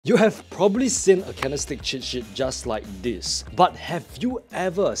You have probably seen a candlestick cheat sheet just like this, but have you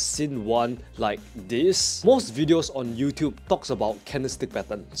ever seen one like this? Most videos on YouTube talks about candlestick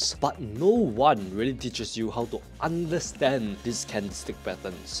patterns, but no one really teaches you how to understand these candlestick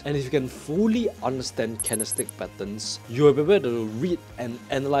patterns. And if you can fully understand candlestick patterns, you will be able to read and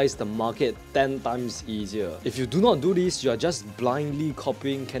analyze the market 10 times easier. If you do not do this, you are just blindly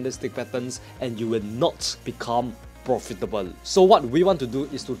copying candlestick patterns and you will not become profitable. So what we want to do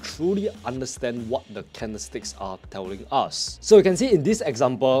is to truly understand what the candlesticks are telling us. So you can see in this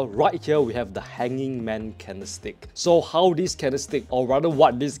example right here we have the hanging man candlestick. So how this candlestick, or rather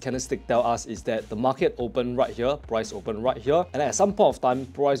what this candlestick tell us, is that the market opened right here, price opened right here, and at some point of time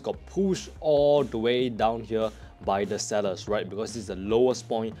price got pushed all the way down here by the sellers, right? Because this is the lowest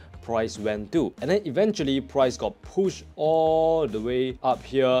point price went to, and then eventually price got pushed all the way up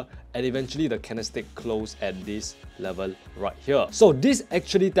here, and eventually the candlestick closed at this level right here. So this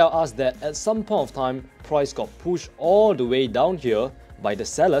actually tells us that at some point of time price got pushed all the way down here by the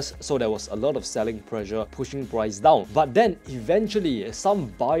sellers, so there was a lot of selling pressure pushing price down. But then eventually some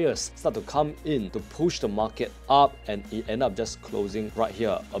buyers start to come in to push the market up, and it ended up just closing right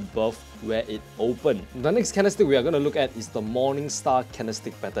here above where it opened. The next candlestick we are going to look at is the morning star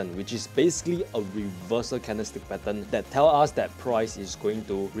candlestick pattern, which is basically a reversal candlestick pattern that tells us that price is going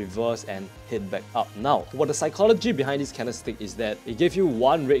to reverse and head back up. Now, what the psychology behind this candlestick is that it gave you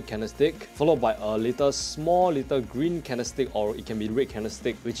one red candlestick followed by a small little green candlestick, or it can be red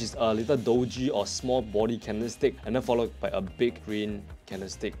candlestick, which is a little doji or small body candlestick, and then followed by a big green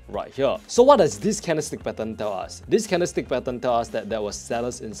candlestick right here. So what does this candlestick pattern tell us? This candlestick pattern tells us that there were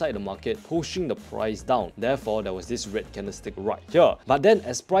sellers inside the market pushing the price down. Therefore, there was this red candlestick right here. But then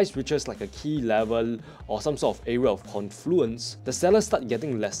as price reaches like a key level or some sort of area of confluence, the sellers start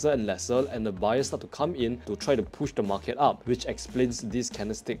getting lesser and lesser, and the buyers start to come in to try to push the market up, which explains this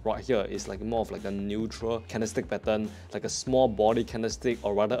candlestick right here. It's like more of like a neutral candlestick pattern, like a small body candlestick,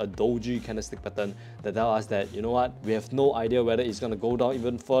 or rather a doji candlestick pattern that tells us that, you know what, we have no idea whether it's going to go down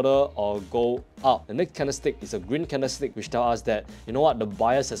even further or go up. The next candlestick is a green candlestick, which tells us that, you know what, the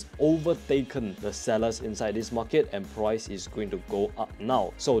buyers has overtaken the sellers inside this market and price is going to go up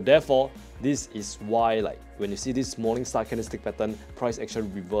now. So therefore, this is why, like, when you see this morning star candlestick pattern, price actually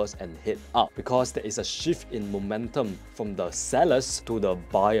reverse and head up, because there is a shift in momentum from the sellers to the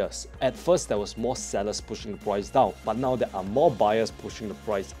buyers. At first there was more sellers pushing the price down, but now there are more buyers pushing the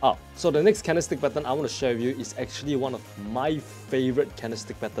price up. So the next candlestick pattern I want to share with you is actually one of my favorite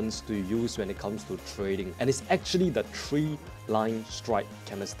candlestick patterns to use when it comes to trading, and it's actually the 3-line strike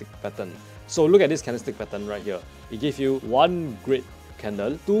candlestick pattern. So look at this candlestick pattern right here. It gives you one red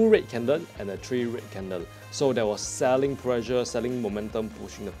candle, 2 red candle, and a 3 red candle. So there was selling pressure, selling momentum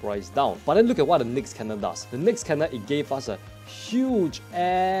pushing the price down. But then look at what the next candle does. The next candle, it gave us a huge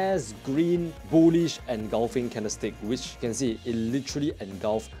ass green bullish engulfing candlestick, which you can see it literally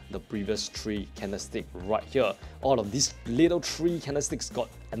engulfed the previous 3 candlestick right here. All of these little 3 candlesticks got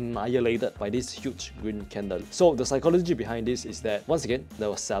annihilated by this huge green candle. So the psychology behind this is that, once again, there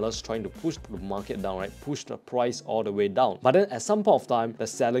were sellers trying to push the market down, right? Push the price all the way down. But then at some point of time, the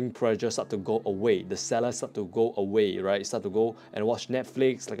selling pressure start to go away. The sellers start to go away, right? Start to go and watch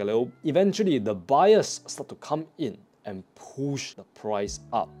Netflix like a little. Eventually, the buyers start to come in and push the price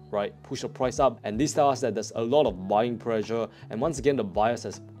up, right? Push the price up, and this tells us that there's a lot of buying pressure, and once again the buyers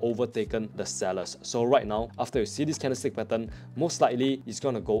has overtaken the sellers. So right now, after you see this candlestick pattern, most likely it's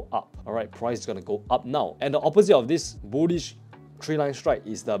gonna go up. All right, price is gonna go up now. And the opposite of this bullish 3-line strike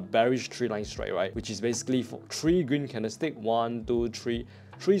is the bearish 3-line strike, right? Which is basically for 3 green candlestick, 1, 2, 3.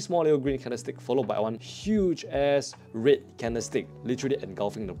 3 small little green candlestick followed by one huge ass red candlestick, literally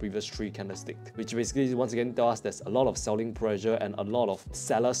engulfing the previous 3 candlestick, which basically once again tells us there's a lot of selling pressure and a lot of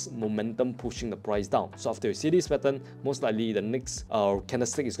sellers momentum pushing the price down. So after you see this pattern, most likely the next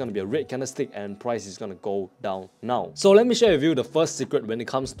candlestick is going to be a red candlestick and price is going to go down now. So let me share with you the first secret when it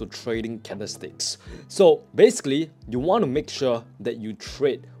comes to trading candlesticks. So basically, you want to make sure that you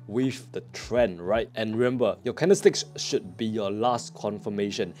trade with the trend, right? And remember, your candlesticks should be your last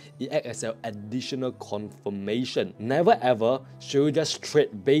confirmation. It acts as an additional confirmation. Never ever should you just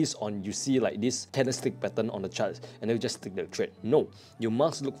trade based on you see like this candlestick pattern on the charts and then you just take the trade. No, you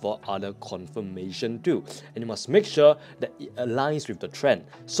must look for other confirmation too, and you must make sure that it aligns with the trend.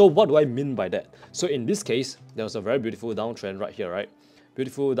 So what do I mean by that? So in this case, there was a very beautiful downtrend right here, right?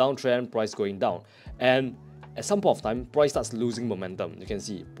 Beautiful downtrend, price going down, and at some point of time, price starts losing momentum. You can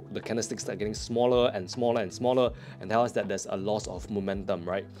see the candlesticks start getting smaller and smaller and smaller, and tell us that there's a loss of momentum,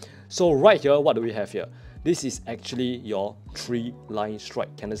 right? So right here, what do we have here? This is actually your 3-line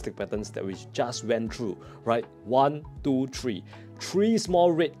strike candlestick patterns that we just went through, right? 1, 2, 3. 3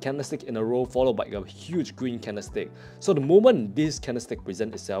 small red candlesticks in a row followed by a huge green candlestick. So the moment this candlestick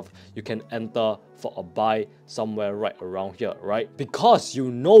presents itself, you can enter for a buy somewhere right around here, right? Because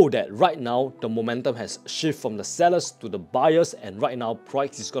you know that right now the momentum has shifted from the sellers to the buyers, and right now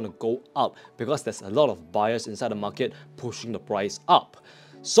price is going to go up because there's a lot of buyers inside the market pushing the price up.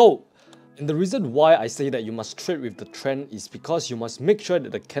 So, and the reason why I say that you must trade with the trend is because you must make sure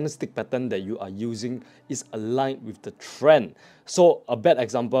that the candlestick pattern that you are using is aligned with the trend. So a bad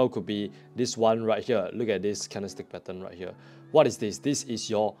example could be this one right here. Look at this candlestick pattern right here. What is this? This is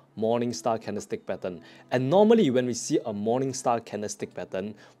your morning star candlestick pattern. And normally when we see a morning star candlestick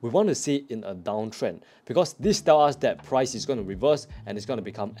pattern, we want to see it in a downtrend because this tells us that price is going to reverse and it's going to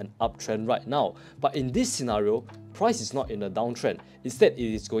become an uptrend right now. But in this scenario, price is not in a downtrend. Instead,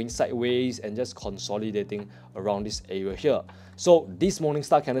 it is going sideways and just consolidating around this area here. So this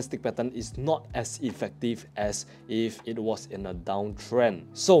Morningstar candlestick pattern is not as effective as if it was in a downtrend.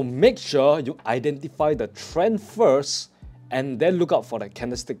 So make sure you identify the trend first and then look out for the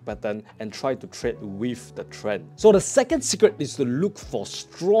candlestick pattern and try to trade with the trend. So the second secret is to look for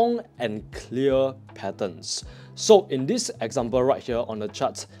strong and clear patterns. So in this example right here on the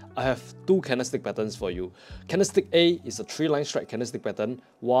chart, I have 2 candlestick patterns for you. Candlestick A is a 3-line strike candlestick pattern,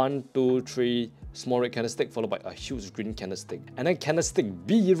 1, 2, 3 small red candlestick followed by a huge green candlestick. And then candlestick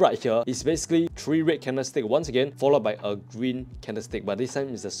B right here is basically 3 red candlestick once again followed by a green candlestick, but this time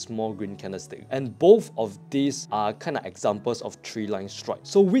it's a small green candlestick. And both of these are kind of examples of 3-line strike.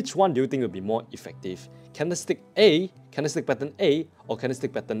 So which one do you think will be more effective? Candlestick A, candlestick pattern A, or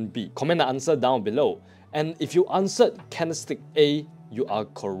candlestick pattern B? Comment the answer down below. And if you answered candlestick A, you are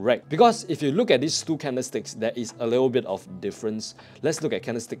correct. Because if you look at these 2 candlesticks, there is a little bit of difference. Let's look at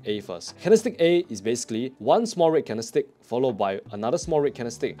candlestick A first. Candlestick A is basically 1 small red candlestick followed by another small red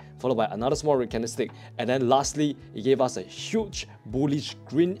candlestick followed by another small red candlestick, and then lastly it gave us a huge bullish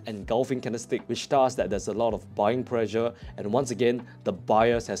green engulfing candlestick, which tells us that there's a lot of buying pressure, and once again the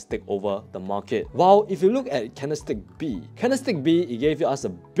buyers has taken over the market. While if you look at candlestick B, it gave us a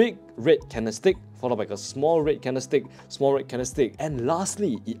big red candlestick followed by a small red candlestick, and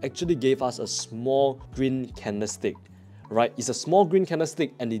lastly it actually gave us a small green candlestick. Right, it's a small green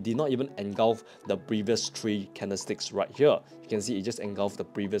candlestick and it did not even engulf the previous 3 candlesticks right here. You can see it just engulfed the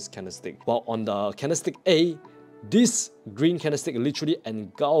previous candlestick. While on the candlestick A, this green candlestick literally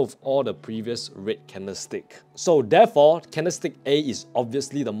engulfed all the previous red candlestick. So therefore, candlestick A is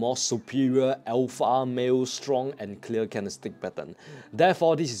obviously the more superior alpha male strong and clear candlestick pattern.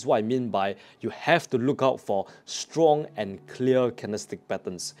 Therefore, this is what I mean by you have to look out for strong and clear candlestick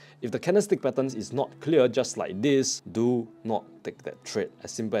patterns. If the candlestick patterns is not clear just like this, do not take that trade.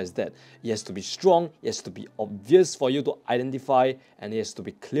 As simple as that. It has to be strong, it has to be obvious for you to identify, and it has to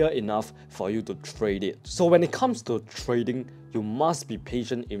be clear enough for you to trade it. So when it comes to trading, you must be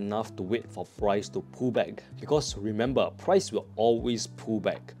patient enough to wait for price to pull back, because remember, price will always pull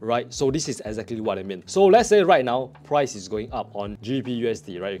back, right? So this is exactly what I mean. So let's say right now price is going up on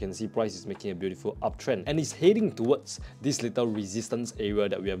GBPUSD, right? You can see price is making a beautiful uptrend and it's heading towards this little resistance area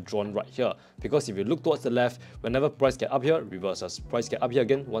that we have drawn right here. Because if you look towards the left, whenever price get up here, reverses. Price get up here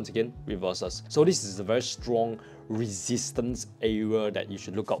again, once again, reverses. So this is a very strong resistance area that you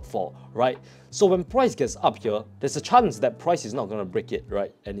should look out for, right? So when price gets up here, there's a chance that price is not going to break it,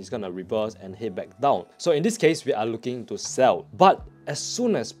 right? And it's going to reverse and head back down. So in this case, we are looking to sell. But as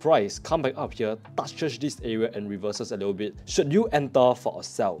soon as price come back up here, touches this area and reverses a little bit, should you enter for a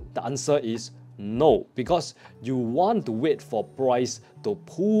sell? The answer is no, because you want to wait for price to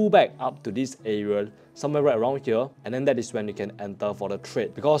pull back up to this area somewhere right around here, and then that is when you can enter for the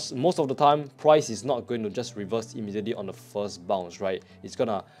trade. Because most of the time price is not going to just reverse immediately on the first bounce, right? It's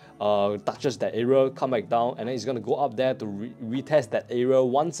gonna touches that area, come back down, and then it's gonna go up there to retest that area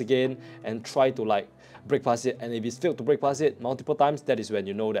once again and try to like break past it. And if it's failed to break past it multiple times, that is when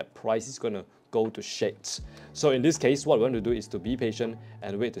you know that price is gonna go to shades. So in this case, what we want to do is to be patient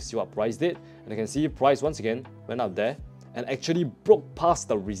and wait to see what price did. And you can see price once again went up there and actually broke past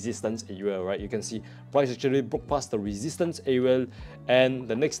the resistance area, right? You can see price actually broke past the resistance area, and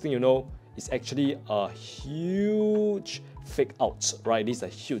the next thing you know, it's actually a huge fake out, right? This is a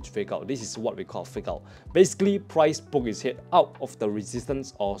huge fake out. This is what we call fake out. Basically, price poked its head out of the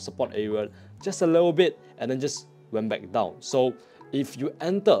resistance or support area just a little bit and then just went back down. So if you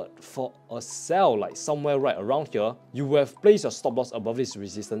entered for a sell like somewhere right around here, you will have placed your stop loss above this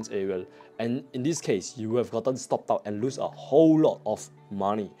resistance area, and in this case you will have gotten stopped out and lose a whole lot of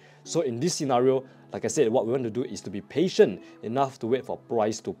money. So in this scenario, like I said, what we want to do is to be patient enough to wait for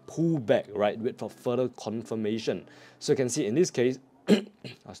price to pull back, right? Wait for further confirmation. So you can see in this case,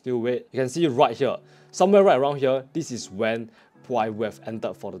 I'll still wait. You can see right here, somewhere right around here, this is when who I would have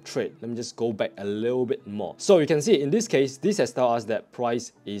entered for the trade. Let me just go back a little bit more. So you can see in this case, this has told us that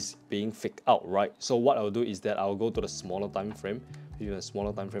price is being faked out, right? So what I'll do is that I'll go to the smaller time frame, even a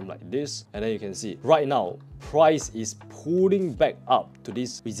smaller time frame like this, and then you can see right now price is pulling back up to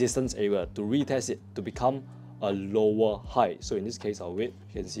this resistance area to retest it to become a lower high. So in this case, I'll wait.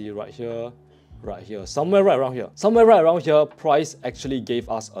 You can see right here, somewhere right around here, price actually gave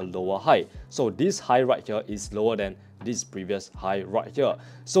us a lower high. So this high right here is lower than this previous high right here.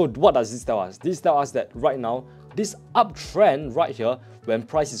 So what does this tell us? This tells us that right now, this uptrend right here, when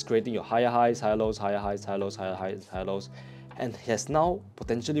price is creating your higher highs, higher lows, higher highs, higher lows, higher highs, higher lows, and has now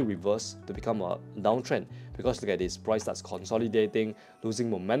potentially reversed to become a downtrend. Because look at this, price starts consolidating, losing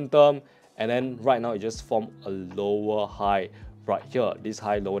momentum, and then right now it just formed a lower high right here, this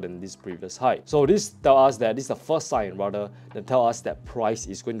high lower than this previous high. So this tells us that this is the first sign rather that tells us that price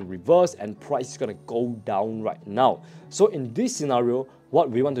is going to reverse and price is going to go down right now. So in this scenario, what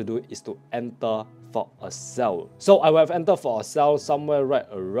we want to do is to enter for a sell. So I will have entered for a sell somewhere right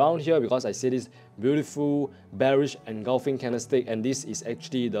around here because I see this beautiful bearish engulfing candlestick, and this is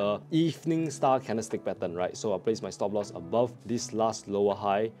actually the evening star candlestick pattern, right? So I'll place my stop loss above this last lower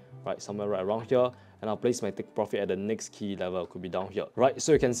high, right, somewhere right around here, and I'll place my take profit at the next key level, could be down here, right?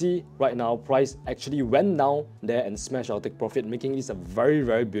 So you can see right now price actually went down there and smashed our take profit, making this a very,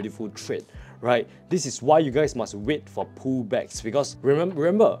 very beautiful trade, right? This is why you guys must wait for pullbacks, because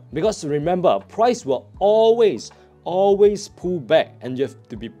remember, price will always pull back, and you have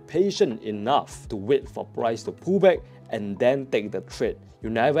to be patient enough to wait for price to pull back and then take the trade. You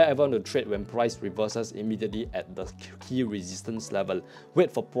never ever want to trade when price reverses immediately at the key resistance level.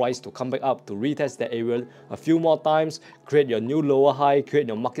 Wait for price to come back up to retest that area a few more times, create your new lower high, create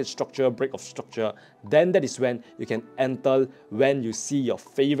your market structure, break of structure. Then that is when you can enter when you see your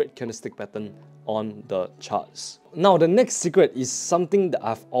favorite candlestick pattern on the charts. Now the next secret is something that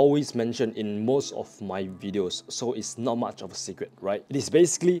I've always mentioned in most of my videos, so it's not much of a secret, right? It is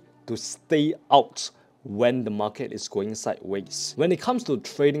basically to stay out when the market is going sideways. When it comes to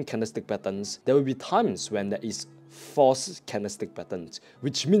trading candlestick patterns, there will be times when there is false candlestick patterns,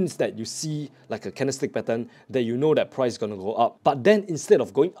 which means that you see like a candlestick pattern that you know that price is going to go up, but then instead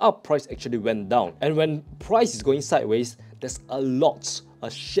of going up, price actually went down. And when price is going sideways, there's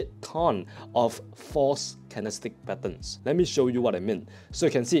a shit ton of false candlestick patterns. Let me show you what I mean. So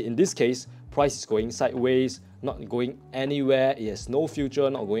you can see in this case, price is going sideways, not going anywhere, it has no future,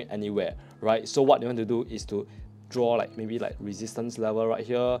 not going anywhere, right? So what you want to do is to draw like maybe like resistance level right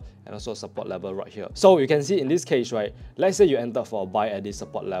here and also support level right here. So you can see in this case, right, let's say you enter for a buy at this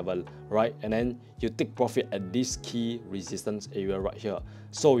support level, right, and then you take profit at this key resistance area right here.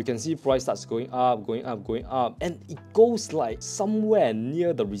 So you can see price starts going up, and it goes like somewhere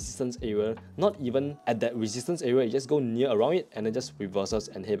near the resistance area, not even at that resistance area, it just goes near around it and then just reverses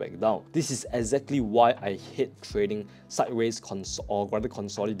and head back down. This is exactly why I hate trading sideways or rather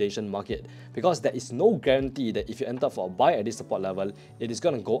consolidation market, because there is no guarantee that if you enter for a buy at this support level, it is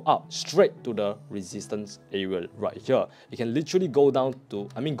going to go up straight to the resistance area right here. It can literally go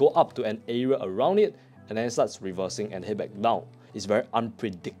up to an area around it and then it starts reversing and head back down. It's very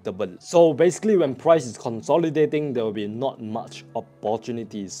unpredictable. So basically when price is consolidating, there will be not much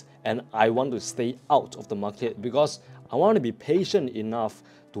opportunities, and I want to stay out of the market because I want to be patient enough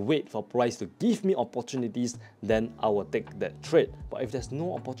to wait for price to give me opportunities, then I will take that trade. But if there's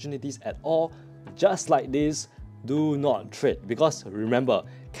no opportunities at all, just like this, do not trade, because remember,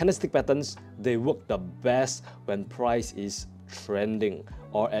 candlestick patterns, they work the best when price is trending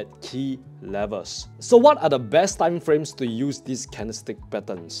or at key levels. So what are the best time frames to use these candlestick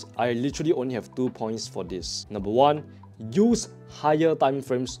patterns? I literally only have 2 points for this. Number 1, use higher time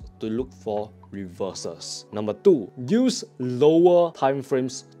frames to look for reversals. Number 2, use lower time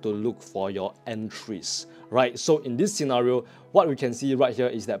frames to look for your entries, right? So in this scenario, what we can see right here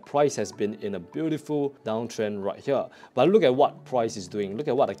is that price has been in a beautiful downtrend right here. But look at what price is doing. Look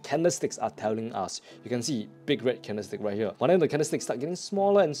at what the candlesticks are telling us. You can see big red candlestick right here. But then the candlesticks start getting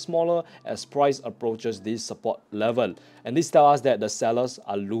smaller and smaller as price approaches this support level. And this tells us that the sellers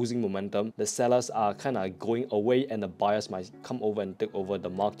are losing momentum. The sellers are kind of going away and the buyers might come over and take over the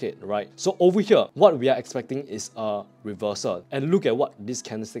market, right? So over here, what we are expecting is a reversal. And look at what this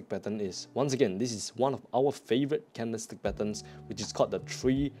candlestick pattern is. Once again, this is one of our favorite candlestick patterns, which is called the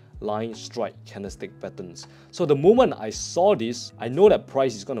 3 line strike candlestick patterns. So the moment I saw this, I know that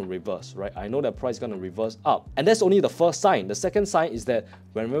price is going to reverse, right? I know that price is going to reverse up. And that's only the first sign. The second sign is that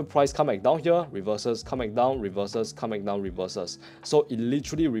whenever price come back down here, reverses, come back down, reverses, come back down, reverses. So it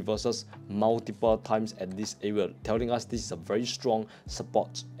literally reverses multiple times at this area, telling us this is a very strong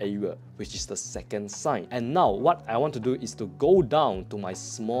support area, which is the second sign. And now what I want to do is to go down to my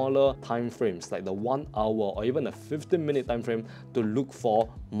smaller time frames, like the 1 hour or even a 15-minute time frame, to look for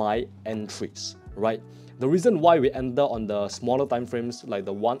my entries, right? The reason why we enter on the smaller time frames, like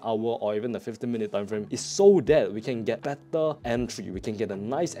the 1 hour or even the 15-minute time frame, is so that we can get better entry. We can get a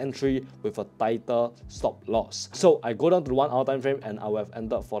nice entry with a tighter stop loss. So I go down to the 1 hour time frame and I will have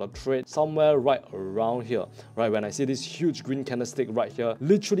entered for the trade somewhere right around here, right? When I see this huge green candlestick right here,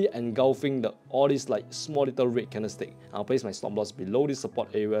 literally engulfing all these like small little red candlestick, I'll place my stop loss below this support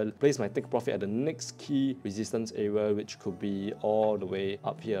area, place my take profit at the next key resistance area, which could be all the way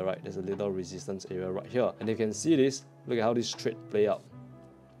up here, right? There's a little resistance area right here. And you can see this, look at how this trade play out.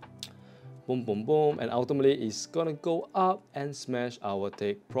 Boom, boom, boom, and ultimately it's gonna go up and smash our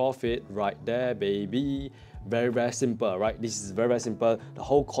take profit right there, baby. Very, very simple, right? This is very, very simple. The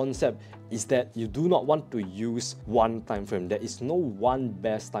whole concept is that you do not want to use one time frame. There is no one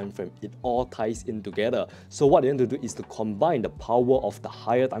best time frame. It all ties in together. So what you want to do is to combine the power of the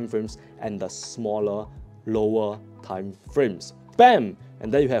higher time frames and the smaller, lower time frames. Bam!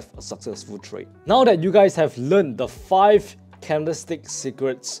 And there you have a successful trade. Now that you guys have learned the 5 candlestick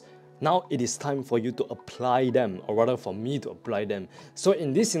secrets, now it is time for you to apply them, or rather for me to apply them. So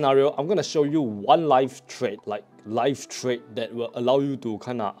in this scenario, I'm going to show you one live trade, like live trade that will allow you to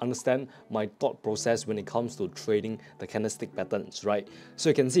kind of understand my thought process when it comes to trading the candlestick patterns, right? So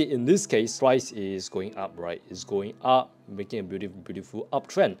you can see in this case, price is going up, right? It's going up, making a beautiful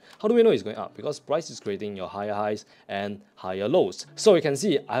uptrend. How do we know it's going up? Because price is creating your higher highs and higher lows. So you can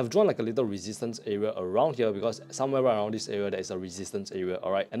see I have drawn like a little resistance area around here, because somewhere around this area there is a resistance area,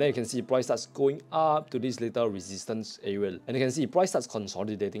 all right? And then you can see price starts going up to this little resistance area, and you can see price starts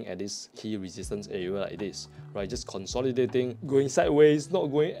consolidating at this key resistance area like this, right? Just consolidating, going sideways, not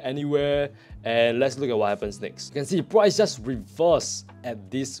going anywhere. And let's look at what happens next. You can see price just reverse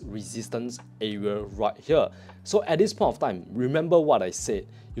at this resistance area right here. So at this point of time, remember what I said.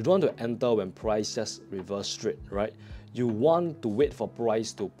 You don't want to enter when price just reverse straight, right? You want to wait for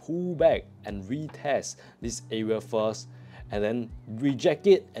price to pull back and retest this area first, and then reject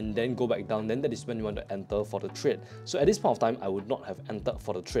it and then go back down. Then that is when you want to enter for the trade. So at this point of time, I would not have entered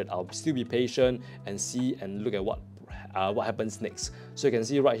for the trade. I'll still be patient and see and look at what happens next. So you can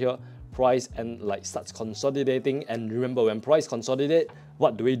see right here, price and like starts consolidating. And remember, when price consolidate,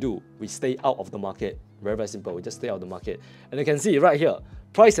 what do? We stay out of the market. Very, very simple. We just stay out of the market. And you can see right here,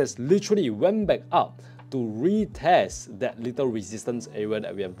 price has literally went back up to retest that little resistance area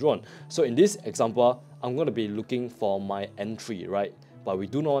that we have drawn. So in this example, I'm going to be looking for my entry, right? But we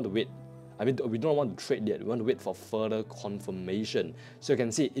do not want to wait. I mean, we don't want to trade yet. We want to wait for further confirmation. So you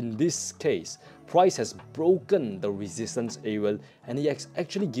can see in this case, price has broken the resistance area and it has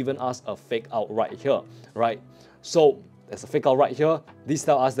actually given us a fake out right here, right? So there's a fake out right here. This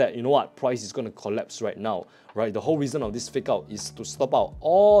tells us that, you know what, price is going to collapse right now, right? The whole reason of this fake out is to stop out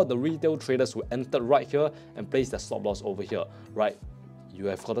all the retail traders who entered right here and place their stop loss over here, right? You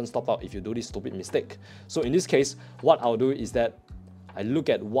have gotten stop out if you do this stupid mistake. So in this case, what I'll do is that I look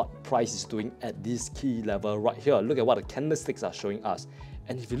at what price is doing at this key level right here. Look at what the candlesticks are showing us.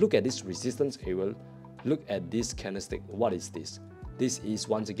 And if you look at this resistance area, look at this candlestick. What is this? This is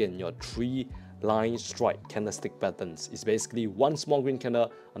once again your 3-line strike candlestick patterns. It's basically one small green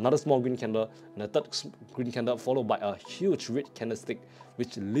candle, another small green candle, and a third green candle, followed by a huge red candlestick,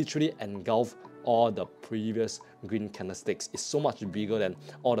 which literally engulf all the previous green candlesticks. It's so much bigger than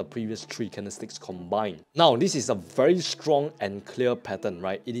all the previous 3 candlesticks combined. Now, this is a very strong and clear pattern,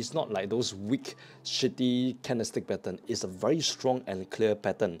 right? It is not like those weak, shitty candlestick pattern. It's a very strong and clear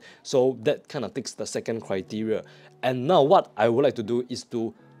pattern. So that kind of takes the second criteria. And now what I would like to do is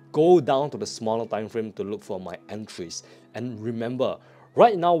to go down to the smaller time frame to look for my entries. And remember,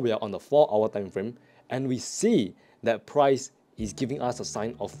 right now we are on the 4-hour time frame, and we see that price is giving us a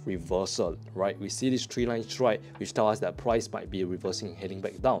sign of reversal, right? We see this 3-line strike, which tells us that price might be reversing and heading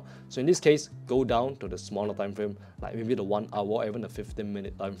back down. So in this case, go down to the smaller time frame, like maybe the 1 hour or even the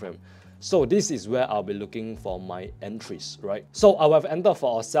 15-minute time frame. So this is where I'll be looking for my entries, right? So I will have entered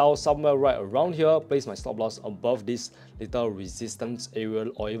for a sell somewhere right around here, place my stop loss above this little resistance area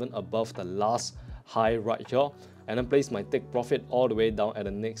or even above the last high right here, and then place my take profit all the way down at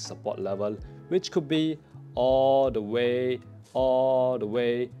the next support level, which could be all the way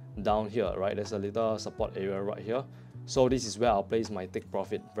down here, right? There's a little support area right here. So this is where I'll place my take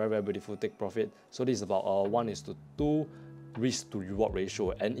profit. Very, very beautiful take profit. So this is about 1:2 risk to reward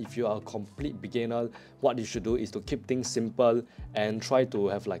ratio. And if you are a complete beginner, what you should do is to keep things simple and try to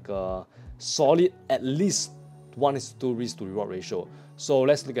have like a solid at least 1:2 risk to reward ratio. So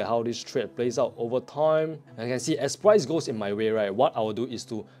let's look at how this trade plays out over time. And you can see as price goes in my way, right, what I will do is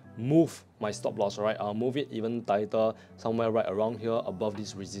to move my stop loss, right? I'll move it even tighter, somewhere right around here above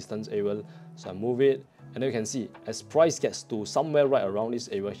this resistance area. So I move it, and then you can see as price gets to somewhere right around this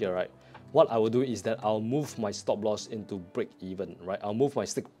area here, right, what I will do is that I'll move my stop loss into break even, right? I'll move my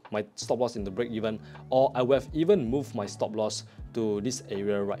stop loss into break even, or I will have even moved my stop loss to this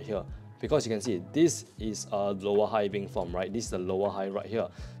area right here. Because you can see this is a lower high being formed, right? This is the lower high right here.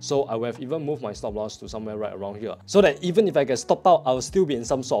 So I will have even moved my stop loss to somewhere right around here. So that even if I get stopped out, I will still be in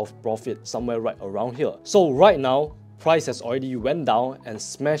some sort of profit somewhere right around here. So right now, price has already went down and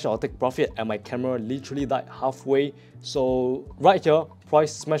smashed our take profit, and my camera literally died halfway. So right here,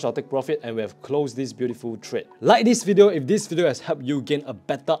 price smash our take profit, and we have closed this beautiful trade. Like this video if this video has helped you gain a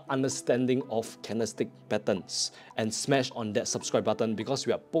better understanding of candlestick patterns, and smash on that subscribe button because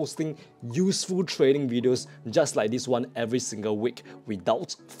we are posting useful trading videos just like this one every single week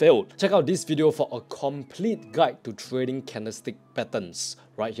without fail. Check out this video for a complete guide to trading candlestick patterns.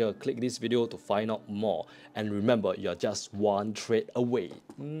 Right here, click this video to find out more. And remember, you're just one trade away.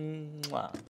 Mwah.